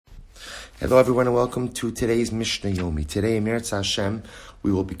Hello everyone and welcome to today's Mishnah Yomi. Today, Eretz Hashem,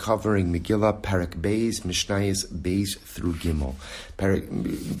 we will be covering Megillah, Perek Beis, Mishnayos Beis through Gimel.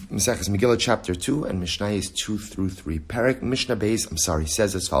 Maseches Megillah chapter 2 and Mishnayos 2 through 3. Mishnah Beis,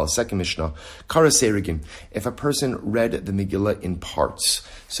 says as follows. Second Mishnah, Kara Serigin. If a person read the Megillah in parts.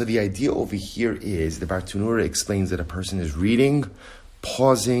 So the idea over here is, the Bartenura explains that a person is reading,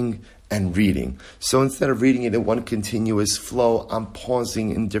 pausing, and reading. So instead of reading it in one continuous flow, I'm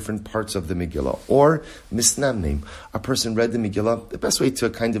pausing in different parts of the Megillah. Or misnamnim. A person read the Megillah. The best way to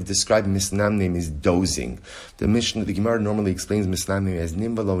kind of describe misnamnim is dozing. The Gemara normally explains misnamnim as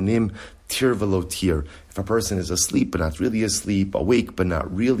nim velo nim, tir velo tir. If a person is asleep but not really asleep, awake but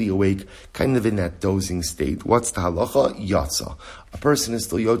not really awake, kind of in that dozing state. What's the halacha? Yatsa. A person is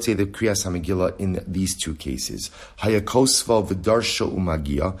still yotzei the Kriyas HaMegillah in these two cases. Hayakosva v'darsha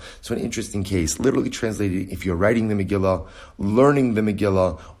umagia. So an interesting case, literally translated, if you're writing the Megillah, learning the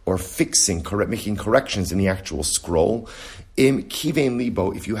Megillah, or making corrections in the actual scroll. Im kivein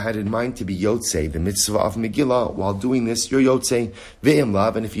libo, if you had in mind to be yotzei, the mitzvah of Megillah, while doing this, you're yotzei. Ve'im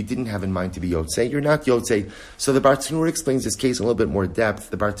lav, and if you didn't have in mind to be yotzei, you're not yotzei. So the Bartenura explains this case in a little bit more depth.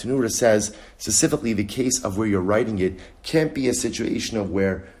 The Bartenura says, specifically the case of where you're writing it can't be a situation of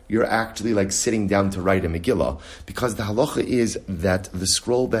where you're actually like sitting down to write a Megillah, because the halacha is that the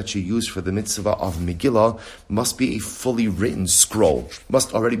scroll that you use for the mitzvah of Megillah must be a fully written scroll,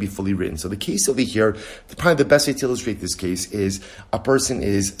 must already be fully written. So the case over here, probably the best way to illustrate this case is a person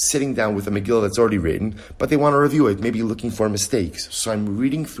is sitting down with a Megillah that's already written, but they want to review it, maybe looking for mistakes. So I'm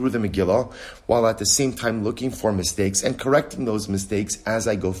reading through the Megillah while at the same time looking for mistakes and correcting those mistakes as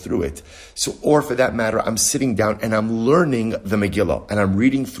I go through it. So, or for that matter, I'm sitting down and I'm learning the Megillah and I'm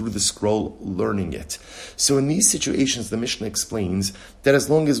reading through the scroll, learning it. So in these situations, the Mishnah explains that as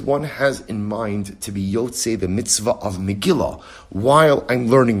long as one has in mind to be yotzei the mitzvah of Megillah, while I'm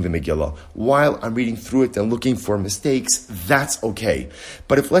learning the Megillah, while I'm reading through it and looking for mistakes, that's okay.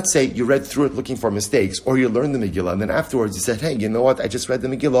 But if, let's say, you read through it looking for mistakes, or you learned the Megillah, and then afterwards you said, hey, you know what, I just read the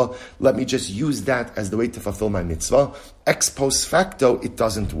Megillah, let me just use that as the way to fulfill my mitzvah, ex post facto, it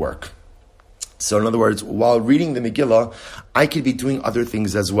doesn't work. So in other words, while reading the Megillah, I could be doing other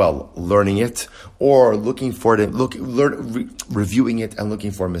things as well, learning it, or looking for it, reviewing it and looking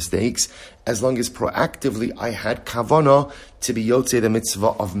for mistakes, as long as proactively I had kavanah to be yotzei the mitzvah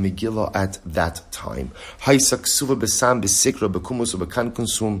of Megillah at that time. Haisaksuva besam besikra bekumus ubekan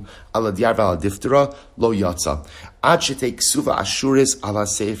konsum ala diar ala diftera lo yatsa. Ad shetei ksuva ashuris ala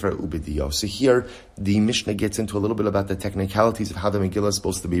sefer ubidiyo. So here, the Mishnah gets into a little bit about the technicalities of how the Megillah is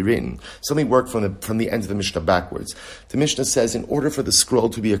supposed to be written. So let me work from the end of the Mishnah backwards. The Mishnah says, in order for the scroll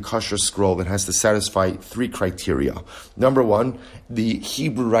to be a kosher scroll, it has to satisfy three criteria. Number one, the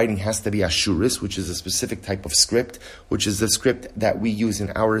Hebrew writing has to be ashuris, which is a specific type of script, which is the script that we use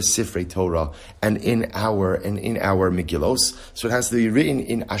in our Sifrei Torah and in our Megillos. So it has to be written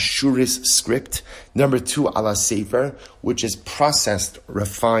in ashuris script. Number two, ala sefer, which is processed,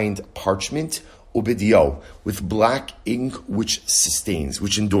 refined parchment, ubidio, with black ink which sustains,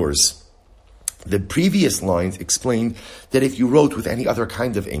 which endures. The previous lines explained that if you wrote with any other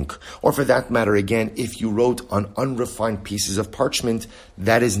kind of ink, or for that matter, again, if you wrote on unrefined pieces of parchment,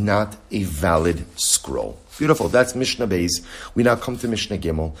 that is not a valid scroll. Beautiful. That's Mishnah Beis. We now come to Mishnah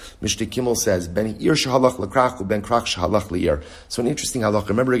Gimel. Mishnah Gimel says, Ben ir shahalach lekrach, ben krach shahalach leir. So an interesting halacha.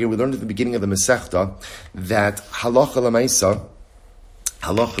 Remember again, we learned at the beginning of the Masechta that halacha l'maisa,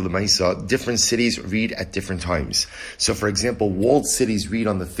 different cities read at different times. So, for example, walled cities read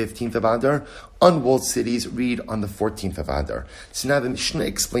on the 15th of Adar, unwalled cities read on the 14th of Adar. So now the Mishnah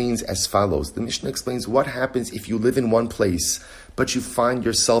explains as follows. The Mishnah explains what happens if you live in one place, but you find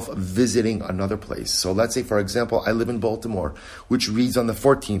yourself visiting another place. So let's say, for example, I live in Baltimore, which reads on the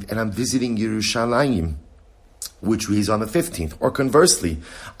 14th, and I'm visiting Yerushalayim, which reads on the 15th. Or conversely,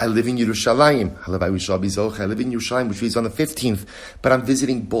 I live in Yerushalayim, I live in Yerushalayim, which reads on the 15th, but I'm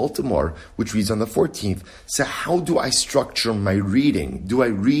visiting Baltimore, which reads on the 14th. So how do I structure my reading? Do I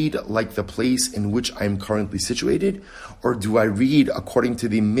read like the place in which I'm currently situated? Or do I read according to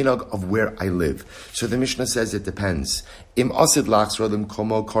the minhag of where I live? So the Mishnah says it depends. Im asid lachs rodim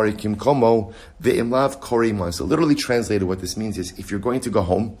komo kori kim komo ve'im lav kori man. So literally translated, what this means is, if you're going to go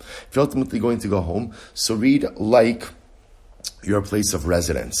home, if you're ultimately going to go home, so read like your place of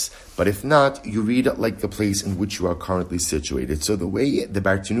residence. But if not, you read like the place in which you are currently situated. So the way the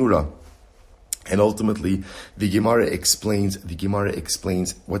Bartenura and ultimately the Gemara explains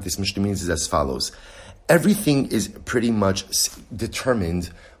what this Mishnah means is as follows. Everything is pretty much determined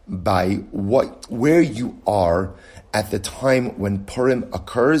by where you are at the time when Purim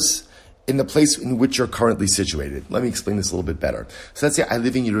occurs in the place in which you're currently situated. Let me explain this a little bit better. So let's say I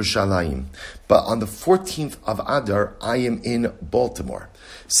live in Yerushalayim, but on the 14th of Adar, I am in Baltimore.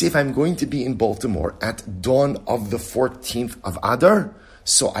 See, if I'm going to be in Baltimore at dawn of the 14th of Adar,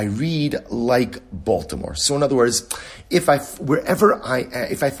 so I read like Baltimore. So in other words, if I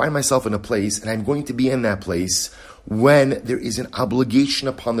find myself in a place and I'm going to be in that place when there is an obligation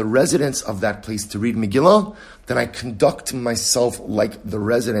upon the residents of that place to read Megillah, then I conduct myself like the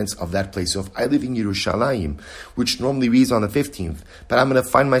residents of that place. So if I live in Yerushalayim, which normally reads on the 15th, but I'm going to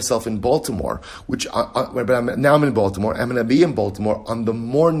find myself in Baltimore, now I'm in Baltimore, I'm going to be in Baltimore on the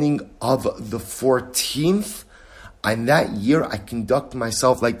morning of the 14th, and that year, I conduct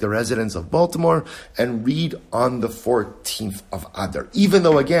myself like the residents of Baltimore and read on the 14th of Adar. Even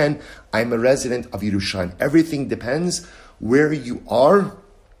though, again, I'm a resident of Yerushalayim. Everything depends where you are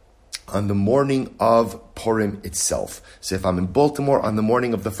on the morning of Purim itself. So if I'm in Baltimore on the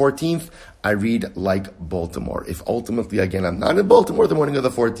morning of the 14th, I read like Baltimore. If ultimately, again, I'm not in Baltimore the morning of the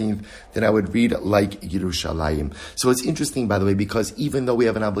 14th, then I would read like Yerushalayim. So it's interesting, by the way, because even though we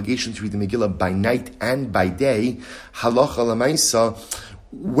have an obligation to read the Megillah by night and by day, halacha l'maisa,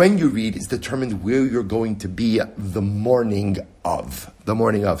 when you read is determined where you're going to be the morning of.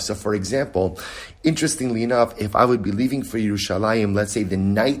 So for example, interestingly enough, if I would be leaving for Yerushalayim, let's say the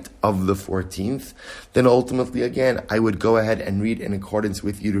night of the 14th, then ultimately again, I would go ahead and read in accordance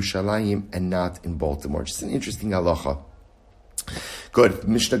with Yerushalayim and not in Baltimore. Just an interesting halacha. Good. The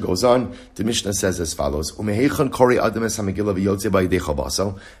Mishnah goes on. The Mishnah says as follows. There's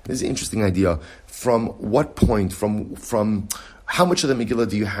an interesting idea. From what point, from how much of the Megillah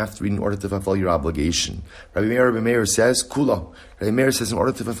do you have to read in order to fulfill your obligation? Rabbi Meir says, Kula. Rabbi Meir says, in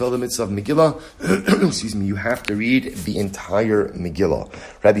order to fulfill the mitzvah of Megillah, you have to read the entire Megillah.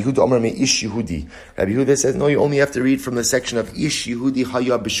 Rabbi Huda Omer me Ish Yehudi. Rabbi Huda says, no, you only have to read from the section of Ish Yehudi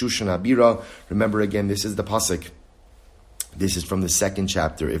Haya B'Shushan Abira. Remember again, this is the pasuk. This is from the second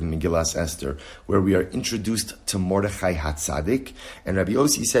chapter of Megillas Esther, where we are introduced to Mordechai HaTzadik. And Rabbi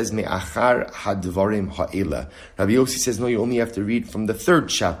Yossi says, Me'achar hadvarim ha'ela. Rabbi Yossi says, no, you only have to read from the third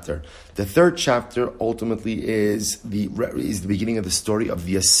chapter. The third chapter ultimately is the beginning of the story of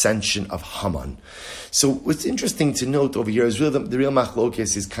the ascension of Haman. So what's interesting to note over here is really the real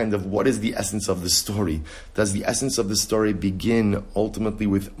machlokes is kind of what is the essence of the story. Does the essence of the story begin ultimately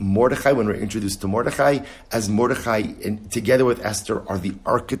with Mordechai, when we're introduced to Mordechai, as Mordechai together with Esther are the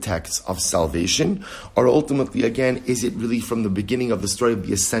architects of salvation? Or ultimately, again, is it really from the beginning of the story of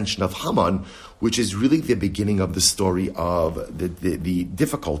the ascension of Haman, which is really the beginning of the story of the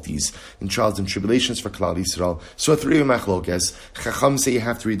difficulties and trials and tribulations for Klal Yisrael? So three machlokes. Chacham say you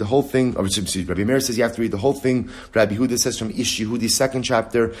have to read the whole thing. Rabbi Meir says you have to read the whole thing. Rabbi Huda says from Ish Yehudi, second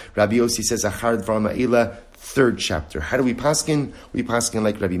chapter. Rabbi Yossi says Achar Dvarim Ha'ela, third chapter. How do we paskin? We paskin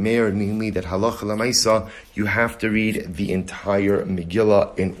like Rabbi Meir, namely that halacha l'maisa, you have to read the entire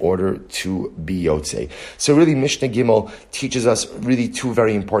Megillah in order to be yotzei. So really, Mishnah Gimel teaches us really two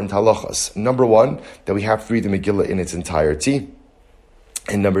very important halachas. Number one, that we have to read the Megillah in its entirety.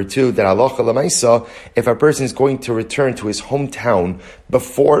 And number two, that halacha l'maisa, if a person is going to return to his hometown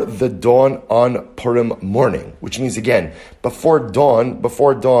before the dawn on Purim morning, which means again, before dawn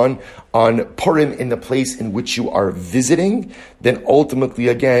on Purim in the place in which you are visiting, then ultimately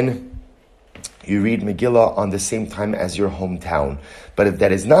again, you read Megillah on the same time as your hometown. But if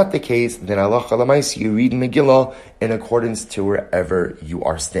that is not the case, then halacha l'maisa, you read Megillah in accordance to wherever you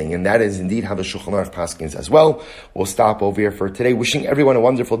are staying. And that is indeed how the Shulchan Aruch paskins as well. We'll stop over here for today. Wishing everyone a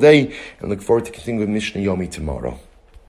wonderful day and look forward to continuing with Mishnah Yomi tomorrow.